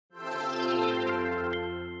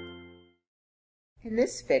In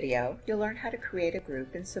this video, you'll learn how to create a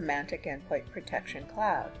group in Symantec Endpoint Protection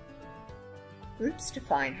Cloud. Groups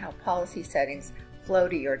define how policy settings flow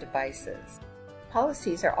to your devices.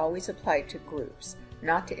 Policies are always applied to groups,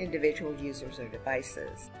 not to individual users or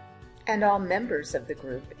devices. And all members of the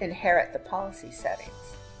group inherit the policy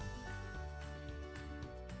settings.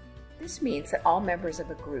 This means that all members of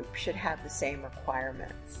a group should have the same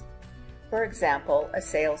requirements. For example, a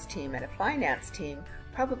sales team and a finance team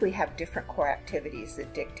probably have different core activities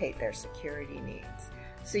that dictate their security needs,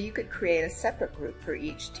 so you could create a separate group for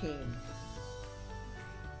each team.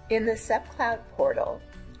 In the SEP Cloud portal,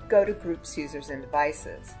 go to Groups, Users, and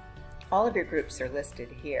Devices. All of your groups are listed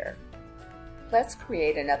here. Let's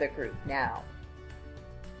create another group now.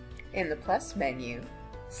 In the plus menu,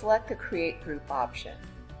 select the Create Group option.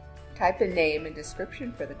 Type a name and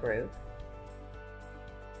description for the group.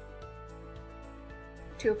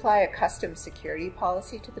 To apply a custom security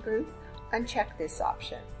policy to the group, uncheck this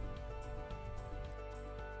option.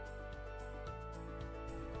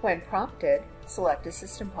 When prompted, select a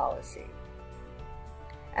system policy,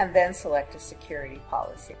 and then select a security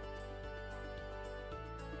policy.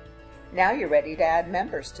 Now you're ready to add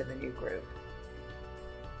members to the new group.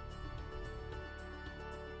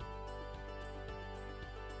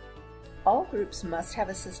 All groups must have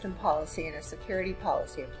a system policy and a security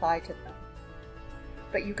policy applied to them,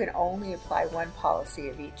 but you can only apply one policy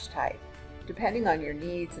of each type. Depending on your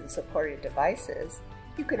needs and supported devices,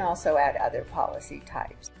 you can also add other policy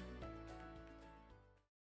types.